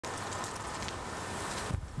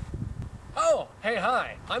Oh, hey,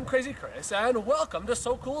 hi, I'm Crazy Chris, and welcome to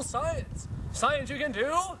So Cool Science. Science you can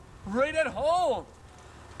do right at home.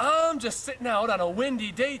 I'm just sitting out on a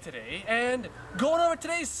windy day today and going over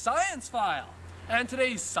today's science file. And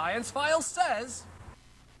today's science file says,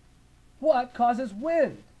 what causes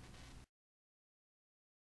wind?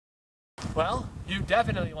 Well, you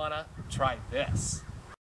definitely want to try this.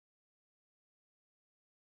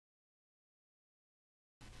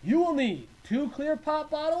 You will need 2 clear pop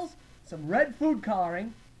bottles, some red food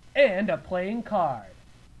coloring, and a playing card.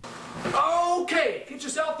 Okay, get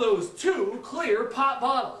yourself those 2 clear pop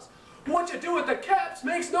bottles. What you do with the caps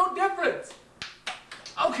makes no difference.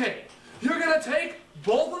 Okay, you're gonna take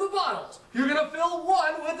both of the bottles. You're gonna fill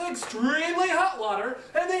one with extremely hot water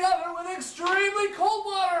and the other with extremely cold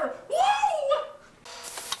water. Woo!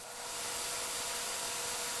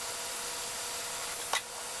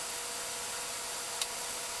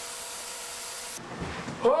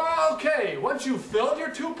 Okay, once you've filled your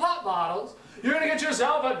 2 pop bottles, you're going to get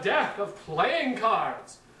yourself a deck of playing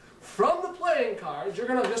cards. From the playing cards, you're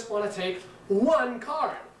going to just want to take 1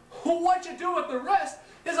 card. What you do with the rest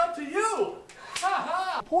is up to you.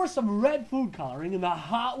 Ha-ha! Pour some red food coloring in the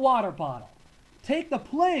hot water bottle. Take the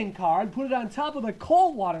playing card, put it on top of the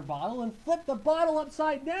cold water bottle, and flip the bottle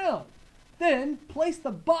upside down. Then, place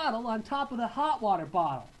the bottle on top of the hot water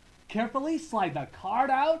bottle. Carefully slide the card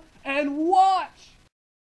out and watch!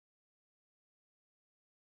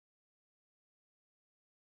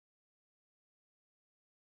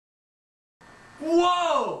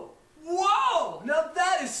 Whoa! Whoa! Now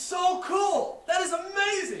that is so cool! That is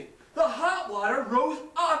amazing! The hot water rose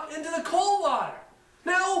up into the cold water.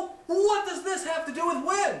 Now, what does this have to do with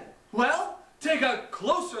wind? Well, take a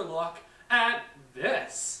closer look at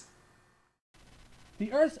this.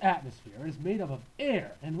 The Earth's atmosphere is made up of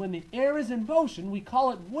air, and when the air is in motion, we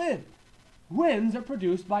call it wind. Winds are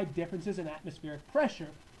produced by differences in atmospheric pressure,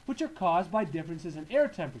 which are caused by differences in air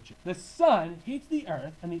temperature. The sun heats the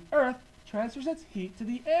Earth, and the Earth transfers its heat to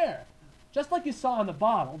the air. Just like you saw in the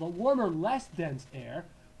bottle, the warmer, less dense air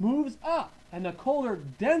moves up, and the colder,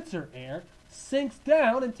 denser air sinks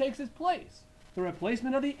down and takes its place. The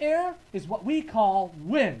replacement of the air is what we call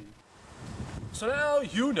wind. So now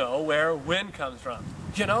you know where wind comes from.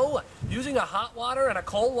 You know, using a hot water and a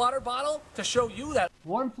cold water bottle to show you that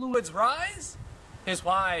warm fluids rise is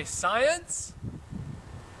why science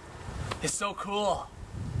is so cool.